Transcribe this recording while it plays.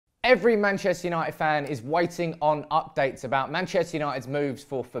Every Manchester United fan is waiting on updates about Manchester United's moves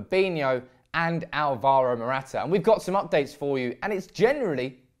for Fabinho and Alvaro Morata. And we've got some updates for you, and it's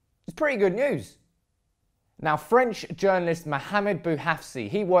pretty good news. Now, French journalist Mohamed Bouhafsi,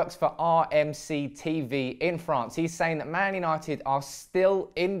 he works for RMC TV in France. He's saying that Man United are still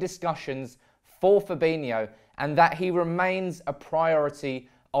in discussions for Fabinho and that he remains a priority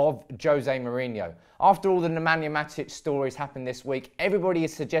of Jose Mourinho. After all the Nemanja Matic stories happened this week, everybody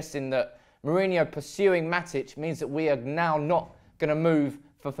is suggesting that Mourinho pursuing Matic means that we are now not going to move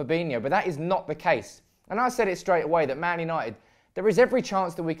for Fabinho. But that is not the case. And I said it straight away that Man United, there is every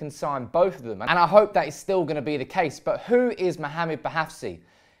chance that we can sign both of them. And I hope that is still going to be the case. But who is Mohamed Bouhafsi?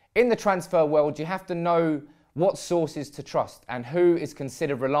 In the transfer world, you have to know what sources to trust and who is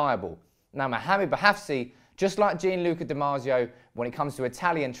considered reliable. Now, Mohamed Bouhafsi, just like Gianluca Di Marzio, when it comes to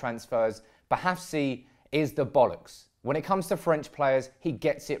Italian transfers, Bouhafsi is the bollocks. When it comes to French players, he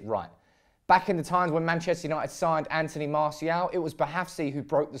gets it right. Back in the times when Manchester United signed Anthony Martial, it was Bouhafsi who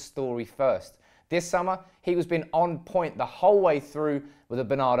broke the story first. This summer, he was been on point the whole way through with the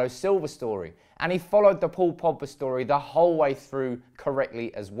Bernardo Silva story. And he followed the Paul Pogba story the whole way through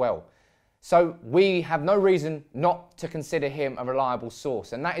correctly as well. So we have no reason not to consider him a reliable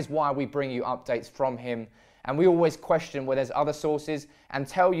source. And that is why we bring you updates from him. And we always question where there's other sources and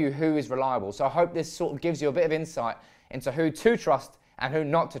tell you who is reliable. So I hope this sort of gives you a bit of insight into who to trust and who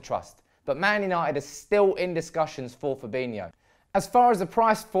not to trust. But Man United is still in discussions for Fabinho. As far as the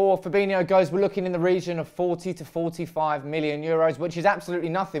price for Fabinho goes, we're looking in the region of 40 to 45 million euros, which is absolutely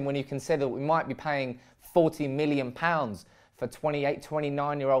nothing when you consider that we might be paying 40 million pounds for 28,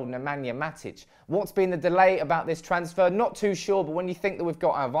 29-year-old Nemanja Matic. What's been the delay about this transfer? Not too sure, but when you think that we've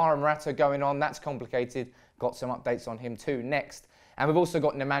got Alvaro Morata going on, that's complicated. Got some updates on him too next. And we've also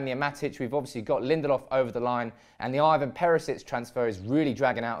got Nemanja Matic. We've obviously got Lindelof over the line. And the Ivan Perisic transfer is really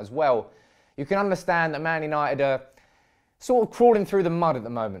dragging out as well. You can understand that Man United are sort of crawling through the mud at the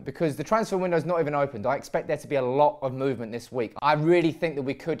moment because the transfer window is not even opened. I expect there to be a lot of movement this week. I really think that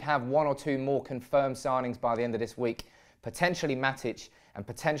we could have one or two more confirmed signings by the end of this week. Potentially Matic and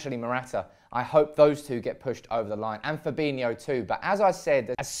potentially Morata. I hope those two get pushed over the line, and Fabinho too. But as I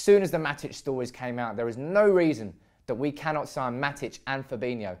said, as soon as the Matic stories came out, there is no reason that we cannot sign Matic and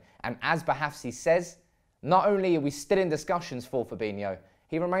Fabinho. And as Bouhafsi says, not only are we still in discussions for Fabinho,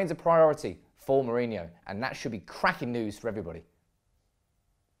 he remains a priority for Mourinho, and that should be cracking news for everybody.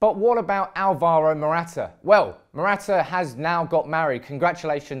 But what about Alvaro Morata? Well, Morata has now got married.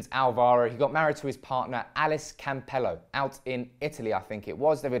 Congratulations, Alvaro. He got married to his partner, Alice Campello, out in Italy, I think it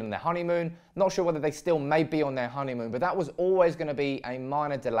was. They've been on their honeymoon. Not sure whether they still may be on their honeymoon, but that was always going to be a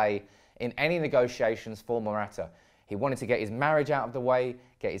minor delay in any negotiations for Morata. He wanted to get his marriage out of the way,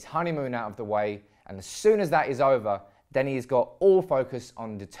 get his honeymoon out of the way, and as soon as that is over, then he's got all focus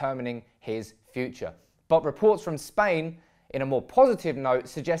on determining his future. But reports from Spain, in a more positive note,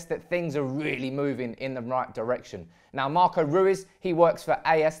 suggest that things are really moving in the right direction. Now, Marco Ruiz, he works for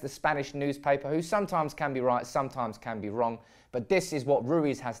AS, the Spanish newspaper, who sometimes can be right, sometimes can be wrong. But this is what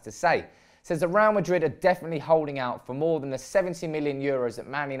Ruiz has to say. Says that Real Madrid are definitely holding out for more than the 70 million euros that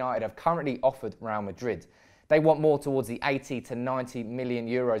Man United have currently offered Real Madrid. They want more towards the 80 to 90 million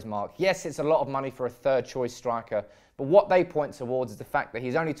euros mark. Yes, it's a lot of money for a third choice striker, but what they point towards is the fact that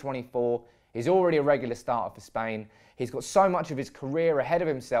he's only 24, he's already a regular starter for Spain. He's got so much of his career ahead of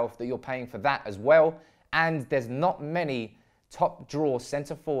himself that you're paying for that as well. And there's not many top draw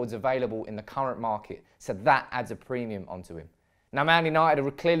centre forwards available in the current market. So that adds a premium onto him. Now, Man United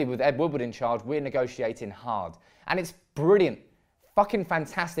are clearly, with Ed Woodward in charge, we're negotiating hard. And it's brilliant, fucking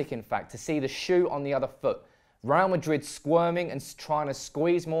fantastic, in fact, to see the shoe on the other foot. Real Madrid squirming and trying to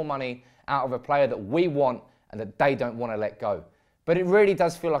squeeze more money out of a player that we want and that they don't want to let go. But it really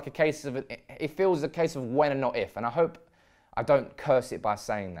does feel like a case of, it feels a case of when and not if. And I hope I don't curse it by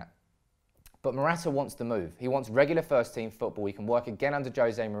saying that. But Morata wants to move. He wants regular first team football. He can work again under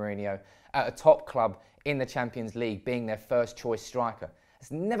Jose Mourinho at a top club in the Champions League, being their first choice striker.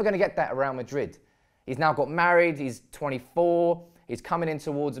 It's never going to get that at Real Madrid. He's now got married. He's 24. He's coming in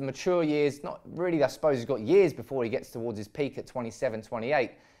towards mature years. Not really, I suppose he's got years before he gets towards his peak at 27,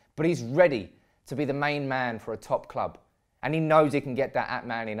 28. But he's ready to be the main man for a top club. And he knows he can get that at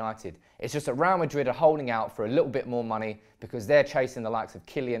Man United. It's just that Real Madrid are holding out for a little bit more money because they're chasing the likes of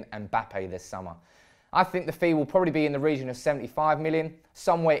Kylian and Mbappe this summer. I think the fee will probably be in the region of 75 million,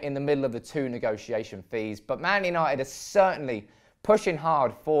 somewhere in the middle of the two negotiation fees. But Man United is certainly pushing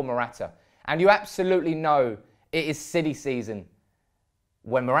hard for Morata. And you absolutely know it is City season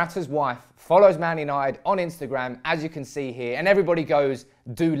when Morata's wife follows Man United on Instagram, as you can see here, and everybody goes,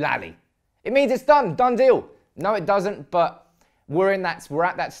 do lally. It means it's done deal. No, it doesn't, but we're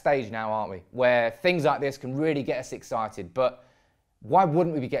at that stage now, aren't we? Where things like this can really get us excited. But why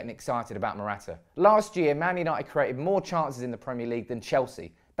wouldn't we be getting excited about Morata? Last year, Man United created more chances in the Premier League than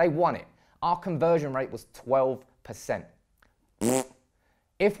Chelsea. They won it. Our conversion rate was 12%.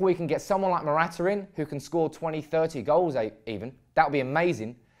 If we can get someone like Morata in, who can score 20, 30 goals even, that would be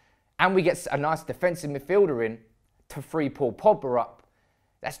amazing. And we get a nice defensive midfielder in to free Paul Pogba up.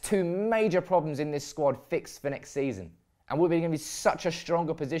 That's two major problems in this squad fixed for next season. And we're going to be such a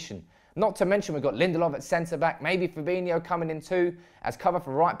stronger position. Not to mention we've got Lindelof at centre-back, maybe Fabinho coming in too as cover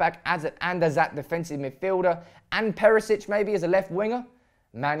for right-back and as that defensive midfielder, and Perisic maybe as a left winger.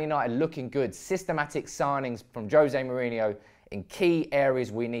 Man United looking good. Systematic signings from Jose Mourinho in key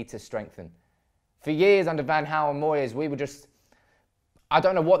areas we need to strengthen. For years under Van Gaal and Moyes, we were just... I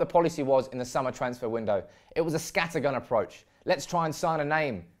don't know what the policy was in the summer transfer window. It was a scattergun approach. Let's try and sign a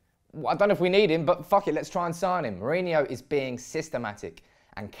name. I don't know if we need him, but fuck it, let's try and sign him. Mourinho is being systematic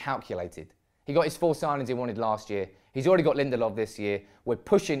and calculated. He got his 4 signings he wanted last year. He's already got Lindelof this year. We're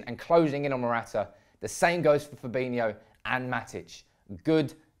pushing and closing in on Morata. The same goes for Fabinho and Matic.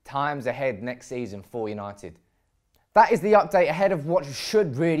 Good times ahead next season for United. That is the update ahead of what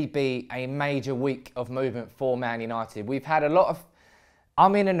should really be a major week of movement for Man United. We've had a lot of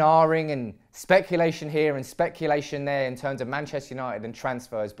umming and ahhing and speculation here and speculation there in terms of Manchester United and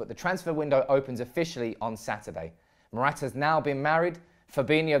transfers, but the transfer window opens officially on Saturday. Morata's now been married,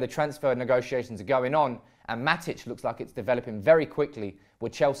 Fabinho, the transfer negotiations are going on, and Matic looks like it's developing very quickly,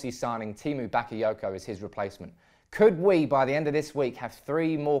 with Chelsea signing Timu Bakayoko as his replacement. Could we, by the end of this week, have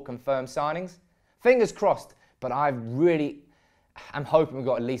 3 more confirmed signings? Fingers crossed, but I'm hoping we've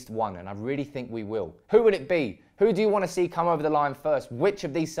got at least 1, and I really think we will. Who would it be? Who do you want to see come over the line first? Which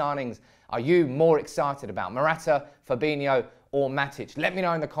of these signings are you more excited about? Morata, Fabinho, or Matic? Let me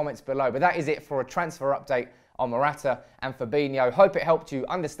know in the comments below. But that is it for a transfer update on Morata and Fabinho. Hope it helped you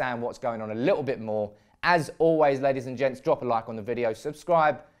understand what's going on a little bit more. As always, ladies and gents, drop a like on the video.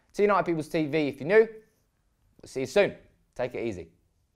 Subscribe to United People's TV if you're new. We'll see you soon. Take it easy.